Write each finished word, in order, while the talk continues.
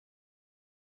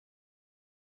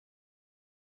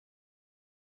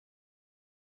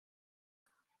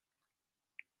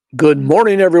Good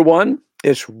morning, everyone.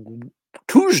 It's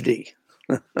Tuesday.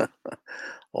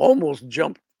 Almost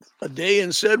jumped a day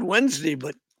and said Wednesday,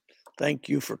 but thank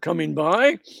you for coming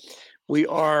by. We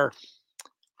are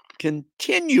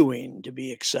continuing to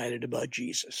be excited about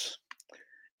Jesus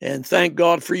and thank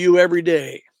God for you every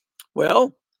day.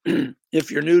 Well,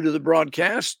 if you're new to the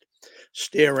broadcast,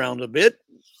 stay around a bit.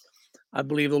 I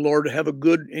believe the Lord will have a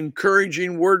good,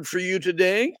 encouraging word for you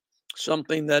today,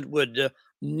 something that would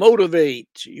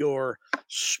motivate your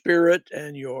spirit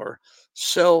and your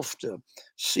self to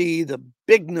see the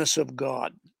bigness of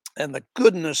God and the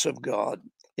goodness of God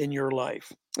in your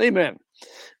life. Amen.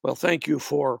 Well, thank you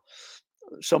for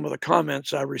some of the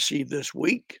comments I received this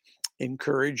week.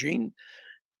 Encouraging.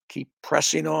 Keep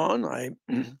pressing on. I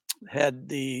had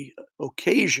the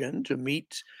occasion to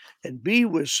meet and be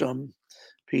with some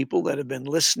people that have been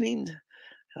listening.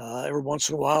 Every once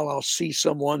in a while, I'll see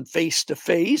someone face to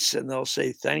face and they'll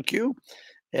say thank you.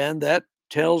 And that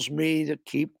tells me to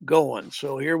keep going.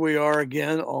 So here we are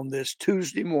again on this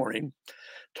Tuesday morning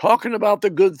talking about the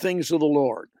good things of the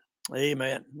Lord.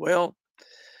 Amen. Well,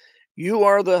 you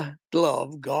are the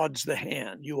glove, God's the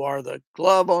hand. You are the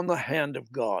glove on the hand of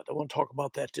God. I want to talk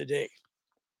about that today.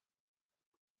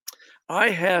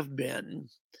 I have been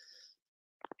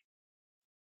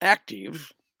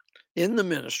active in the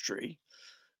ministry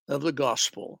of the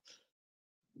gospel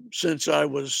since I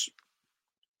was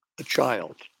a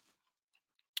child.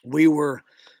 We were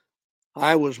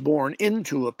I was born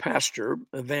into a pastor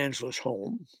evangelist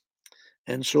home,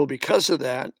 and so because of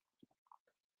that,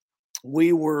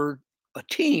 we were a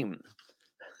team.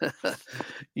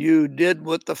 You did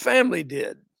what the family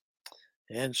did,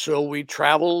 and so we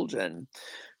traveled and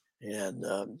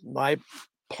my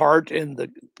part in the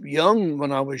young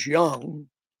when I was young,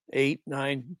 8,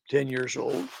 9, 10 years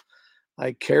old,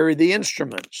 I carried the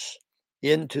instruments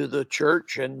into the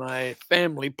church, and my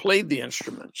family played the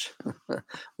instruments.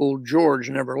 Old George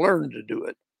never learned to do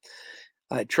it.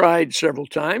 I tried several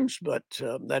times, but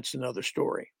that's another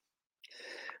story.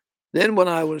 Then, when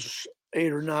I was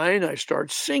 8 or 9, I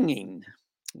started singing.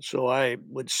 So I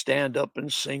would stand up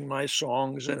and sing my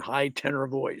songs in high tenor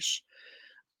voice.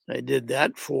 I did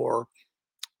that for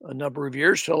a number of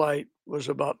years till I was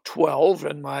about 12,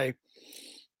 and my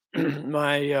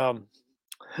my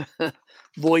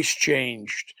voice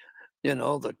changed.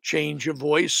 The change of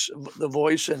voice, the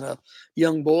voice in a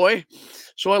young boy.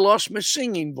 So I lost my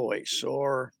singing voice,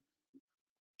 or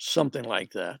something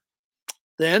like that.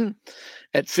 Then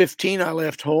at 15, I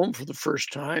left home for the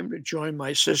first time to join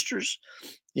my sisters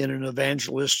in an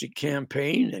evangelistic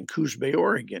campaign in Coos Bay,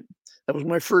 Oregon. That was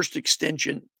my first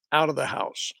extension out of the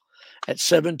house. At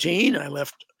 17, I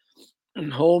left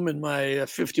home in my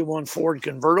 51 Ford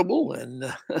convertible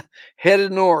and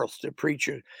headed north to preach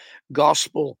a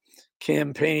gospel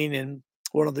campaign in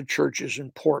one of the churches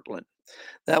in Portland.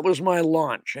 That was my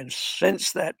launch. And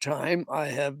since that time, I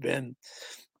have been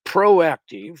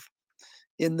proactive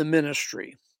in the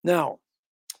ministry. Now,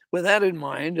 with that in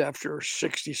mind, after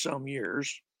 60 some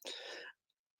years,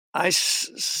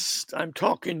 I'm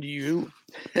talking to you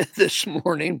this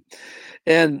morning,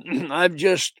 and I've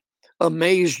just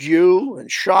amazed you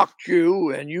and shocked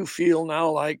you, and you feel now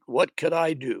like, what could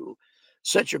I do?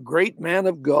 Such a great man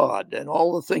of God and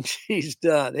all the things he's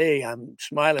done. Hey, I'm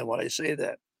smiling when I say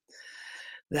that.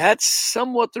 That's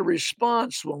somewhat the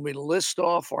response when we list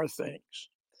off our things.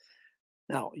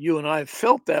 Now, you and I have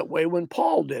felt that way when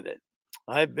Paul did it.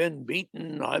 I've been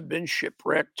beaten, I've been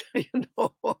shipwrecked,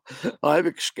 I've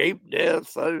escaped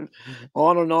death, on,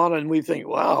 and we think,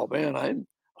 wow, man,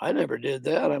 I never did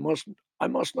that. I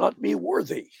must not be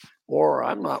worthy, or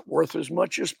I'm not worth as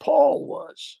much as Paul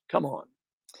was. Come on.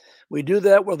 We do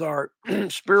that with our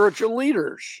spiritual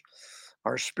leaders.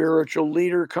 Our spiritual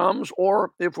leader comes,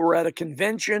 or if we're at a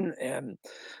convention and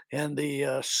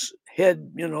the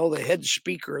the head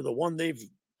speaker, the one they've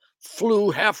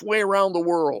flew halfway around the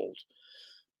world.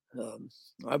 Um,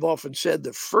 I've often said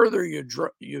the further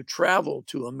you travel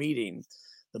to a meeting,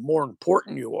 the more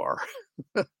important you are.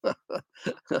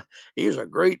 He's a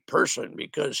great person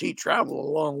because he traveled a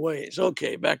long ways.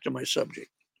 Okay, back to my subject.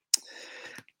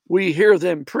 We hear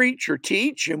them preach or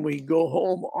teach, and we go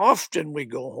home. Often we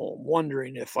go home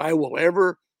wondering if I will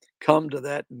ever come to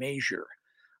that measure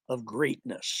of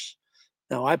greatness.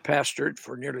 Now, I pastored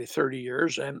for nearly 30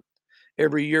 years, and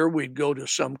every year we'd go to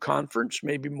some conference,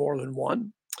 maybe more than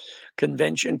one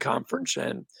convention conference,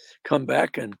 and come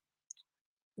back. And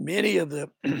many of the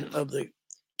of the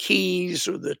keys,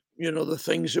 or the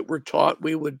things that were taught,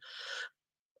 we would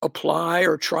apply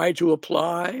or try to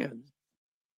apply and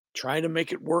try to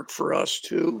make it work for us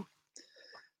too.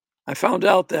 I found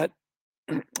out that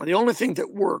the only thing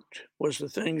that worked was the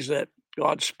things that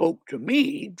God spoke to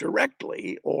me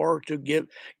directly, or to give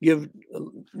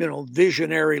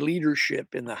visionary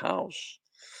leadership in the house.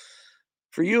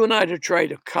 For you and I to try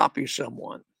to copy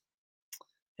someone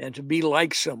and to be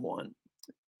like someone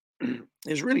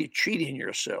is really cheating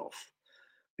yourself,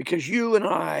 because you and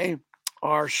I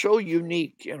are so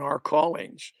unique in our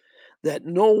callings that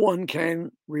no one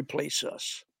can replace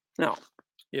us. Now,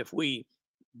 if we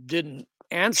didn't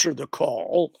answer the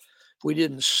call, we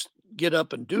didn't get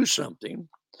up and do something,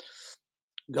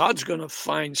 God's going to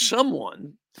find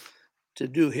someone to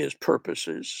do his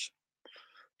purposes.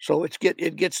 So it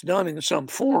gets done in some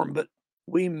form, but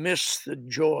we miss the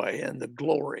joy and the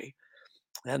glory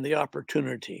and the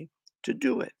opportunity to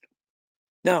do it.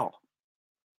 Now,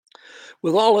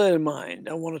 with all that in mind,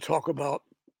 I want to talk about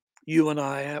you and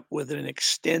I with an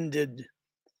extended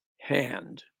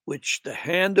hand, which the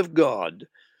hand of God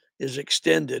is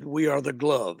extended. We are the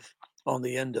glove on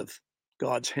the end of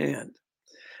God's hand.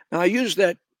 Now, I use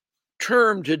that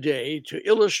term today to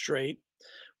illustrate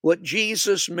what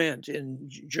Jesus meant in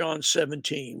John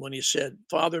 17 when he said,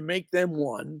 Father, make them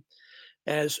one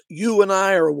as you and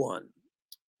I are one,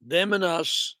 them and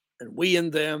us, and we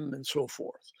and them, and so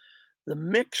forth. The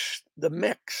mix,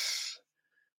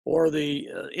 or the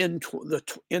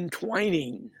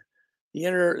entwining,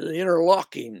 the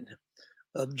interlocking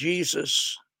of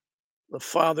Jesus, the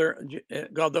Father,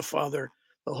 God the Father,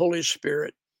 the Holy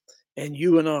Spirit, and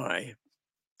you and I,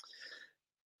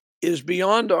 is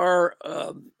beyond our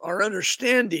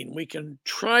understanding. We can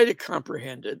try to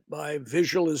comprehend it by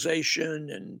visualization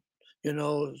and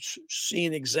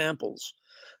seeing examples,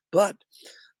 but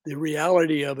the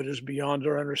reality of it is beyond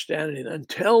our understanding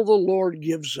until the Lord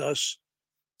gives us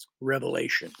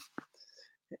revelation,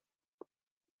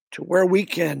 to where we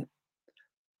can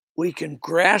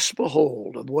grasp a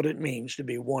hold of what it means to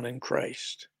be one in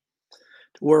Christ,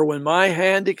 to where when my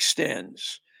hand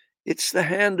extends, it's the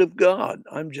hand of God.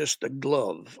 I'm just the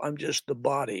glove. I'm just the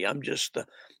body. I'm just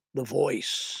the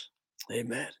voice.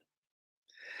 Amen.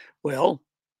 Well,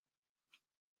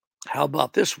 how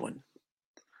about this one?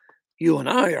 You and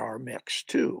I are mixed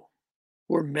too.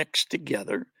 We're mixed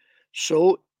together,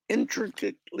 so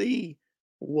intricately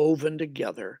woven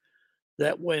together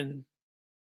that when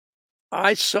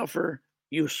I suffer,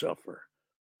 you suffer.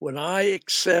 When I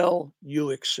excel,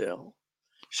 you excel.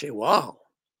 You say, wow,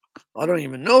 I don't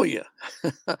even know you.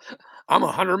 I'm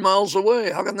 100 miles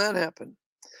away. How can that happen?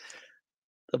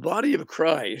 The body of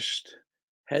Christ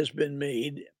has been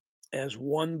made as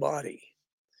one body.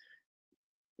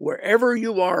 Wherever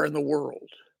you are in the world,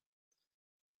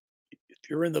 if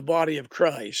you're in the body of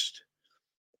Christ,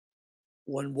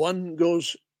 when one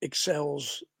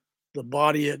excels, the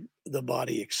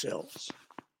body excels.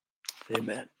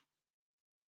 Amen.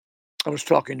 I was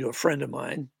talking to a friend of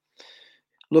mine,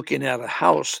 looking at a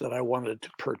house that I wanted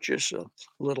to purchase, a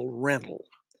little rental.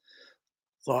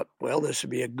 Thought, well, this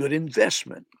would be a good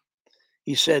investment.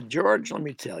 He said, George, let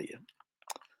me tell you,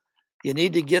 you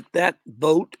need to get that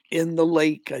boat in the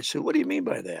lake. I said, what do you mean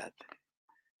by that?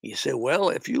 He said, well,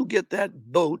 if you get that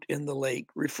boat in the lake,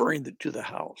 referring to the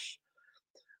house,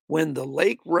 when the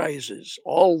lake rises,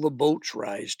 all the boats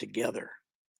rise together.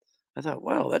 I thought,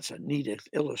 wow, that's a neat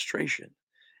illustration.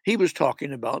 He was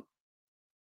talking about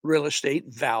real estate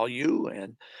value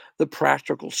and the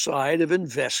practical side of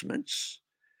investments.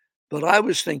 But I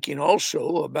was thinking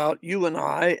also about you and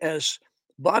I as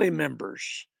body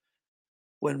members.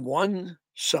 When one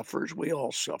suffers, we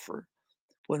all suffer.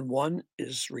 When one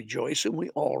is rejoicing, we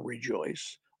all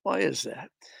rejoice. Why is that?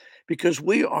 Because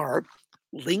we are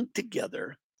linked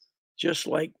together, just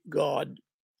like God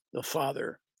the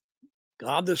Father,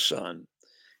 God the Son,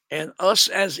 and us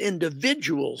as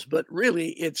individuals, but really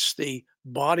it's the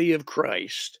body of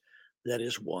Christ that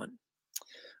is one.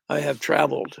 I have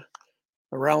traveled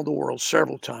around the world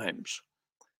several times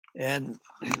and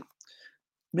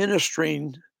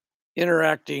ministering,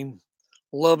 interacting,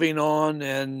 loving on,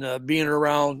 and being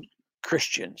around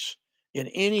Christians in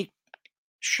any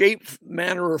shape,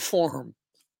 manner, or form,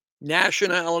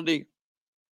 nationality,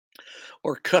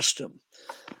 or custom.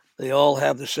 They all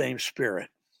have the same spirit.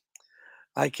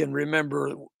 I can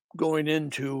remember going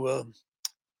into a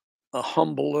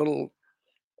humble little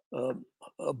uh,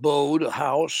 abode, a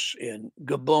house in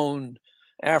Gabon,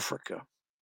 Africa.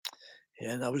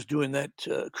 And I was doing that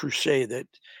crusade, that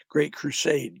great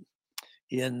crusade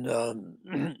in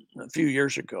a few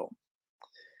years ago.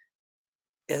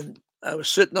 And I was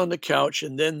sitting on the couch,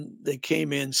 and then they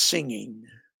came in singing.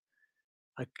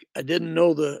 I didn't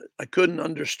know I couldn't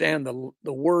understand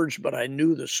the words, but I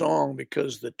knew the song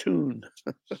because the tune,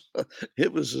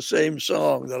 it was the same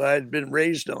song that I had been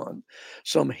raised on,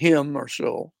 some hymn or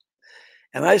so.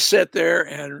 And I sat there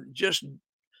and just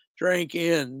drank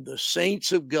in the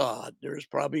saints of God. There's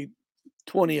probably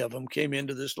 20 of them came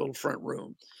into this little front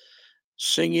room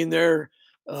singing their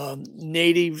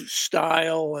native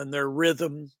style and their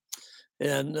rhythm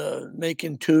and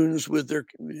making tunes with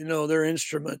their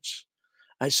instruments.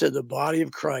 I said the body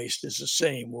of Christ is the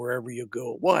same wherever you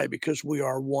go. Why? Because we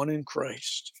are one in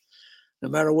Christ. No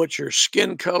matter what your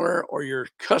skin color or your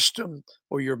custom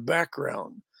or your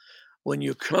background, when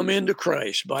you come into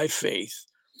Christ by faith,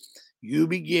 you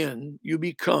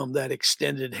become that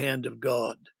extended hand of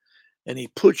God. And he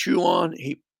puts you on.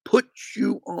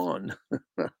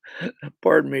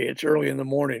 Pardon me, it's early in the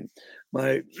morning.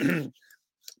 My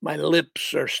my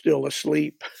lips are still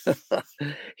asleep.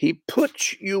 He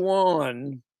puts you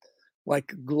on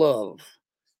like a glove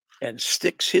and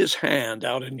sticks his hand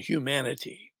out in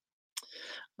humanity.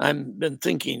 I've been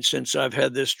thinking since I've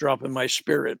had this drop in my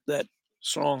spirit, that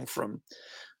song from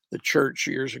the church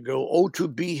years ago, "Oh, to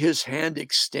be his hand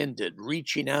extended,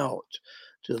 reaching out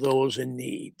to those in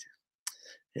need."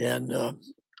 And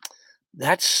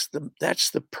that's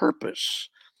the purpose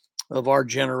of our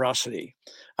generosity.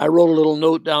 I wrote a little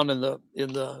note down in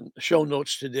the show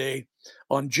notes today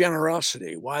on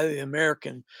generosity, why the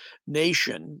American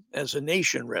nation, as a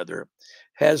nation rather,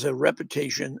 has a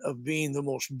reputation of being the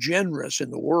most generous in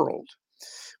the world.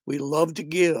 We love to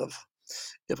give.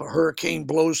 If a hurricane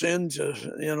blows into,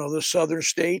 the southern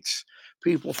states,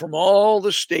 people from all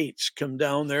the states come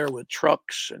down there with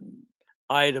trucks and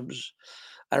items.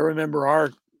 I remember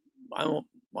I'm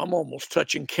almost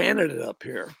touching Canada up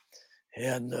here,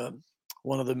 and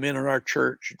one of the men in our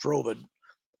church drove a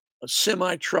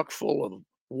semi truck full of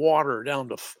water down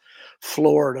to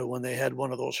Florida when they had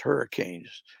one of those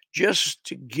hurricanes, just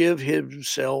to give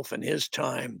himself and his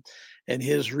time and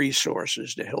his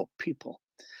resources to help people.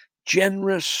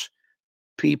 Generous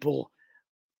people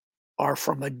are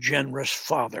from a generous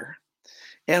father.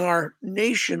 And our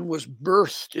nation was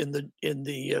birthed in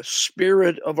the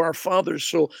spirit of our fathers.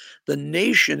 So the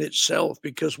nation itself,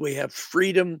 because we have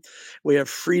freedom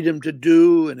to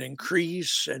do and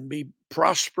increase and be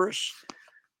prosperous.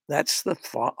 That's the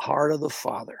heart of the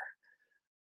Father.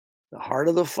 The heart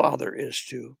of the Father is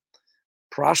to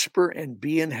prosper and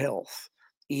be in health,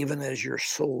 even as your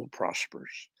soul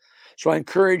prospers. So I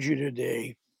encourage you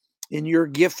today, in your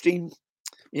gifting,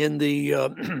 in the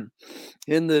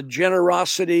in the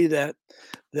generosity that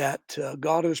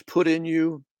God has put in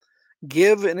you.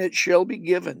 Give and it shall be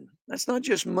given. That's not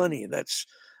just money. That's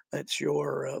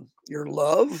your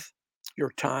love,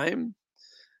 your time,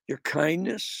 your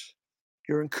kindness,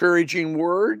 your encouraging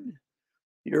word,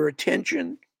 your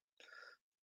attention.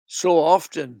 So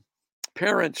often,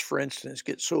 parents, for instance,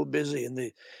 get so busy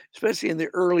especially in the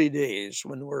early days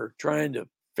when we're trying to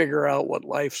figure out what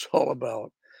life's all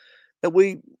about, that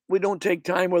we don't take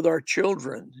time with our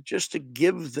children just to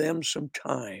give them some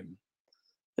time.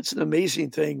 It's an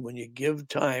amazing thing when you give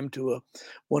time to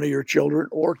one of your children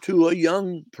or to a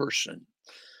young person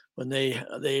when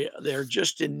they're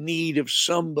just in need of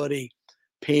somebody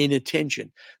paying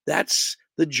attention. That's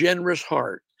the generous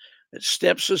heart that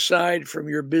steps aside from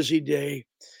your busy day,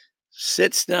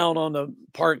 sits down on the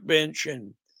park bench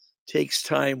and takes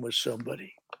time with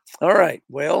somebody. All right.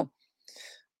 Well,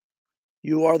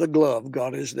 you are the glove,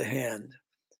 God is the hand,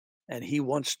 and he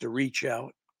wants to reach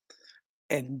out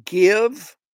and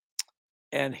give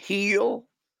and heal.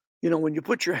 When you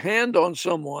put your hand on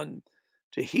someone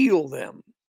to heal them,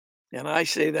 and I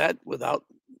say that without,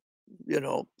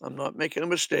 I'm not making a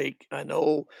mistake. I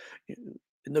know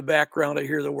in the background I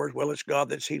hear the words, well, it's God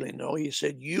that's healing. No, he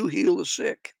said, you heal the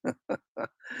sick.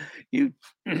 you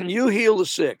you heal the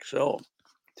sick. So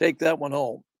take that one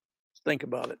home. Think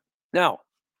about it. Now,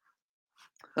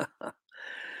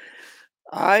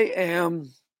 I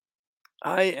am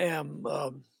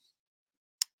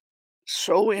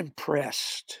so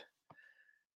impressed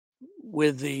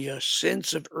with the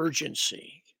sense of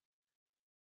urgency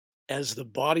as the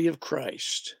body of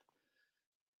Christ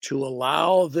to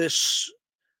allow this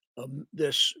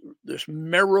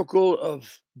miracle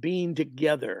of being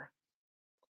together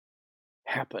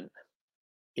happen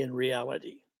in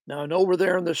reality. Now I know we're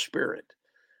there in the spirit,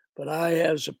 but I,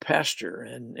 as a pastor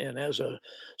and as a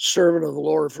servant of the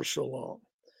Lord for so long,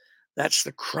 that's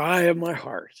the cry of my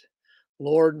heart.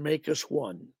 Lord, make us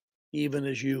one, even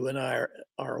as you and I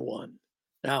are one.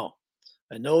 Now,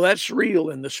 I know that's real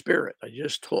in the spirit. I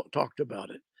just talked about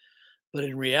it. But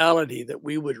in reality, that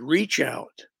we would reach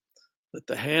out Let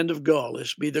the hand of God,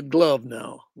 let's be the glove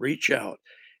now, reach out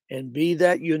and be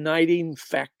that uniting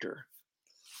factor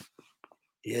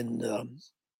in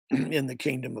in the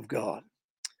kingdom of God.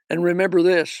 And remember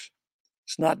this,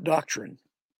 it's not doctrine.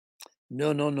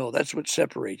 No, no, no. That's what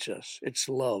separates us. It's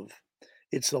love.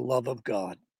 It's the love of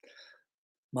God.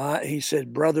 He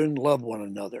said, brethren, love one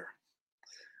another.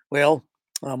 Well,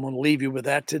 I'm going to leave you with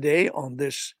that today on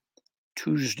this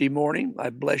Tuesday morning. I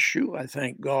bless you. I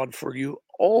thank God for you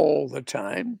all the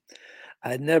time.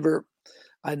 I never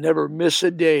miss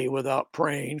a day without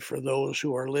praying for those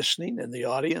who are listening in the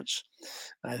audience.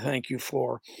 I thank you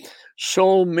for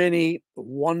so many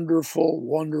wonderful,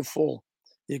 wonderful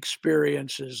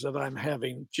experiences that I'm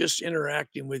having just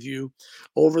interacting with you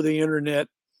over the internet,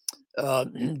 uh,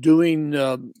 doing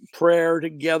prayer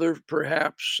together,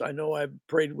 perhaps. I know I've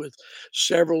prayed with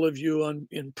several of you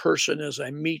in person as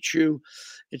I meet you.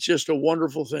 It's just a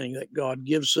wonderful thing that God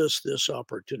gives us this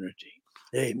opportunity.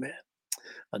 Amen.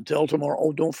 Until tomorrow,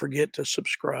 oh, don't forget to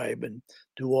subscribe and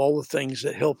do all the things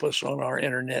that help us on our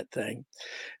internet thing.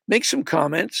 Make some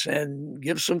comments and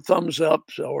give some thumbs up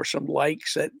or some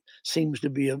likes. That seems to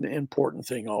be an important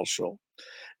thing also.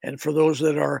 And for those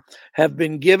that have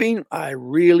been giving, I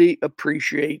really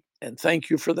appreciate and thank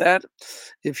you for that.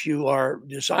 If you are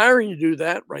desiring to do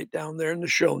that, right down there in the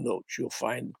show notes, you'll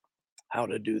find how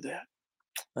to do that.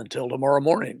 Until tomorrow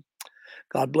morning,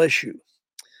 God bless you.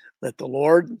 Let the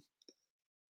Lord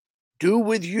do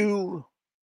with you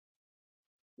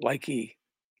like he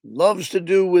loves to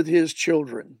do with his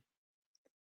children.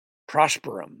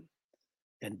 Prosper them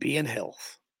and be in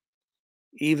health,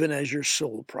 even as your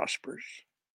soul prospers.